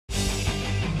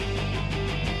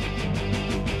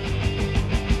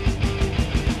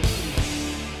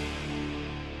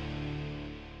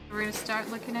start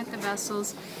looking at the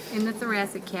vessels in the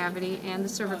thoracic cavity and the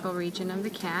cervical region of the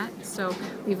cat. So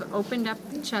we've opened up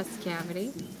the chest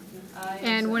cavity.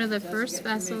 And one of the first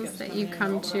vessels that you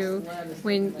come to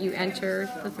when you enter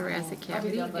the thoracic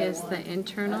cavity is the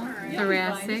internal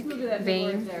thoracic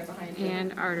vein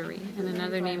and artery. And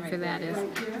another name for that is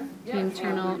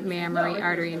internal mammary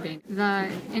artery and vein. The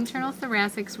internal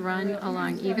thoracics run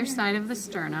along either side of the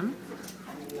sternum,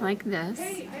 like this.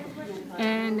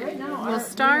 And we'll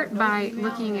start by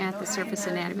looking at the surface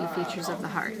anatomy features of the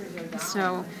heart.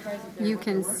 So you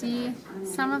can see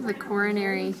some of the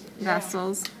coronary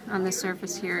vessels on the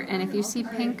surface here, and if you see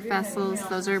pink vessels,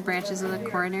 those are branches of the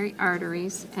coronary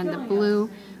arteries, and the blue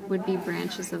would be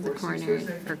branches of the coronary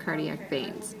or cardiac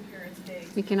veins.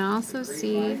 We can also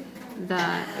see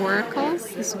the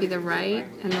auricles. This would be the right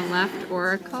and the left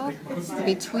auricle.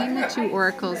 Between the two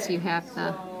auricles you have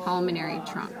the pulmonary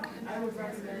trunk.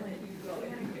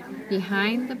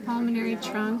 Behind the pulmonary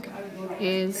trunk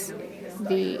is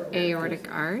the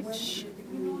aortic arch.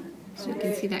 So you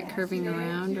can see that curving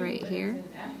around right here.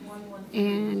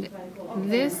 And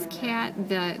this cat,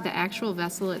 the actual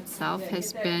vessel itself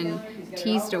has been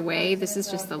teased away. This is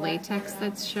just the latex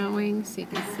that's showing, so you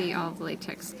can see all of the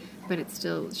latex, but it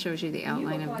still shows you the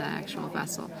outline of the actual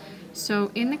vessel.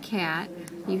 So in the cat,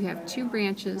 you have two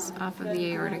branches off of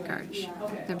the aortic arch,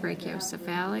 the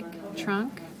brachiocephalic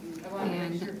trunk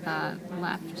and the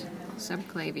left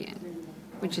subclavian,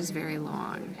 which is very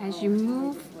long. As you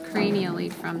move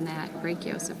cranially from that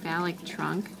brachiocephalic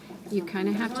trunk, you kind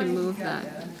of have to move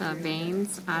the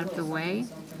veins out of the way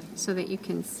so that you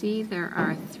can see there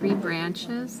are three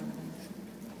branches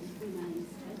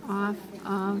off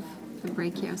of the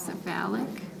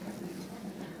brachiocephalic,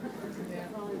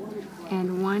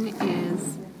 and one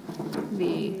is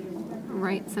the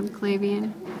right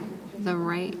subclavian, the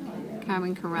right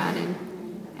common carotid,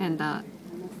 and the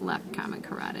left common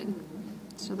carotid.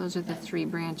 So those are the three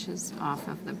branches off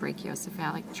of the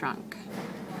brachiocephalic trunk.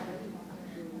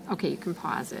 Okay, you can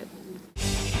pause it.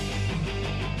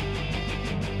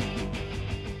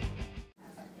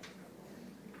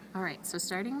 All right, so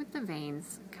starting with the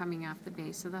veins coming off the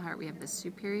base of the heart, we have the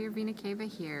superior vena cava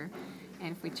here,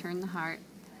 and if we turn the heart,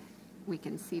 we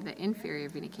can see the inferior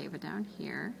vena cava down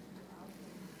here.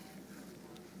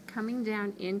 Coming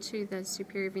down into the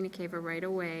superior vena cava right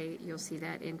away, you'll see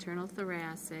that internal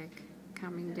thoracic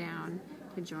coming down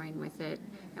to join with it.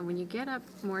 And when you get up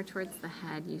more towards the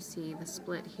head, you see the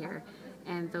split here.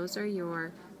 And those are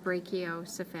your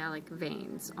brachiocephalic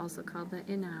veins, also called the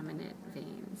innominate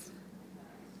veins.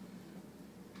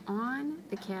 On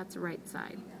the cat's right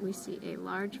side, we see a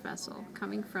large vessel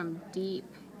coming from deep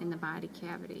in the body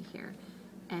cavity here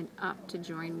and up to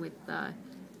join with the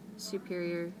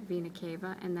superior vena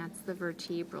cava, and that's the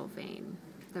vertebral vein.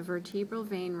 The vertebral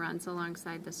vein runs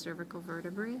alongside the cervical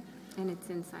vertebrae, and it's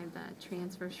inside the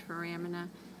transverse foramina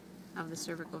of the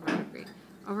cervical vertebrae.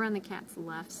 Over on the cat's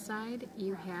left side,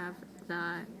 you have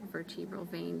the vertebral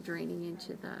vein draining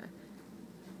into the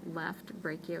left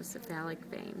brachiocephalic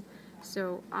vein.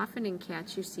 So often in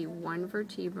cats you see one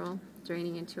vertebral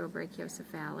draining into a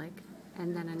brachiocephalic,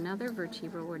 and then another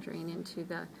vertebral will drain into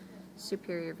the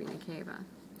superior vena cava.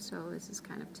 So this is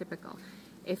kind of typical.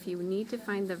 If you need to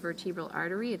find the vertebral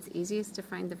artery, it's easiest to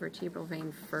find the vertebral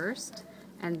vein first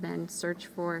and then search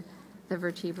for the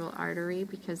vertebral artery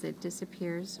because it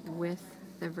disappears with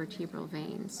the vertebral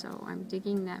vein. So I'm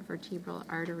digging that vertebral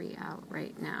artery out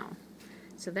right now.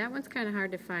 So that one's kind of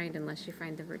hard to find unless you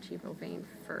find the vertebral vein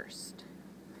first.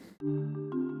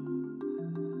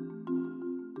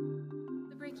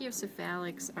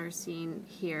 Brachiocephalics are seen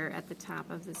here at the top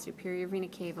of the superior vena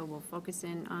cava. We'll focus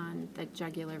in on the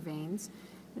jugular veins.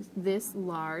 This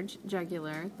large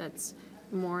jugular that's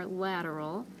more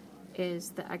lateral is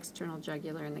the external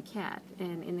jugular in the cat.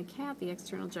 And in the cat, the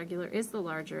external jugular is the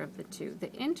larger of the two.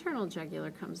 The internal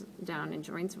jugular comes down and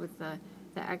joins with the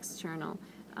external,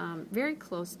 very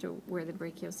close to where the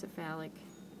brachiocephalic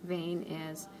vein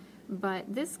is.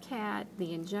 But this cat,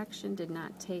 the injection did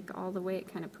not take all the way. It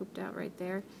kind of pooped out right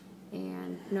there.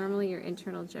 And normally your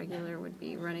internal jugular would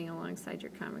be running alongside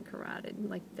your common carotid,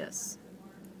 like this.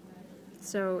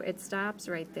 So it stops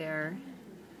right there,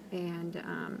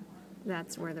 and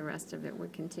that's where the rest of it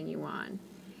would continue on.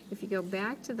 If you go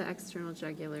back to the external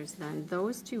jugulars, then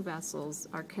those two vessels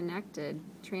are connected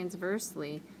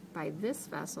transversely by this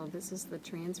vessel. This is the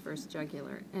transverse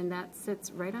jugular, and that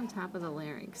sits right on top of the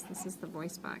larynx. This is the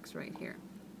voice box right here.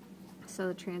 So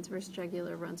the transverse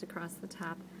jugular runs across the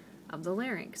top of the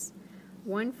larynx.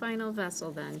 One final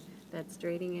vessel then that's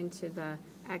draining into the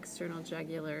external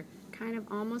jugular, kind of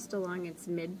almost along its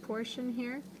mid portion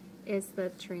here, is the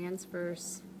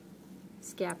transverse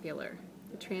scapular.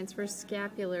 The transverse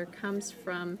scapular comes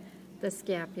from the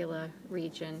scapula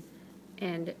region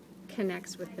and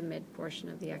connects with the mid portion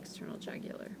of the external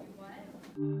jugular.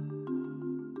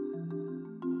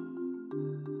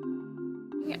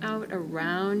 Out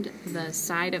around the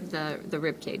side of the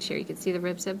rib cage here, you can see the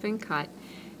ribs have been cut.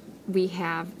 We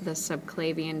have the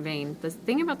subclavian vein. The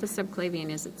thing about the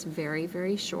subclavian is it's very,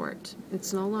 very short.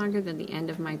 It's no longer than the end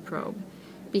of my probe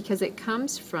because it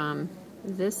comes from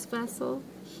this vessel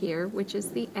here, which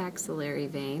is the axillary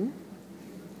vein,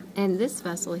 and this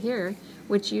vessel here,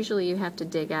 which usually you have to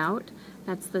dig out,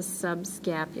 that's the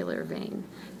subscapular vein.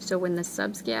 So when the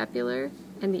subscapular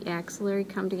and the axillary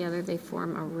come together, they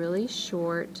form a really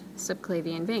short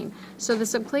subclavian vein. So the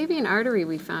subclavian artery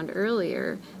we found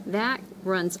earlier, that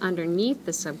runs underneath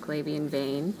the subclavian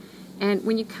vein. And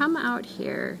when you come out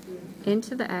here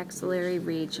into the axillary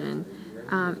region,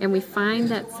 and we find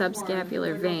that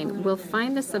subscapular vein, we'll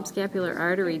find the subscapular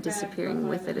artery disappearing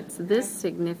with it. It's this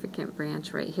significant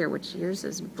branch right here, which yours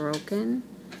is broken,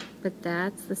 but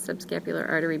that's the subscapular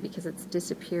artery because it's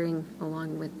disappearing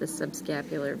along with the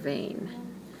subscapular vein.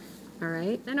 All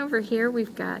right, then over here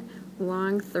we've got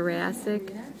long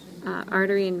thoracic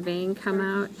artery and vein come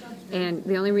out, and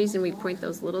the only reason we point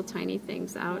those little tiny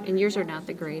things out, and yours are not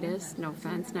the greatest, no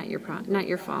offense, not your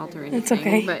fault or anything, it's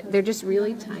okay, but they're just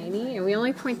really tiny, and we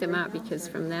only point them out because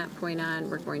from that point on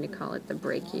we're going to call it the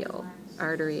brachial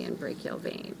artery and brachial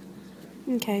vein.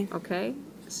 Okay. Okay,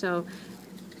 so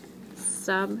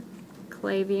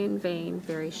subclavian vein,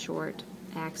 very short,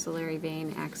 axillary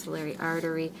vein, axillary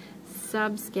artery,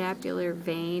 subscapular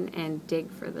vein, and dig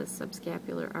for the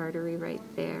subscapular artery right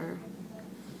there.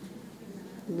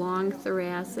 Long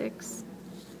thoracics,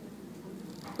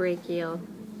 brachial,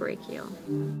 brachial.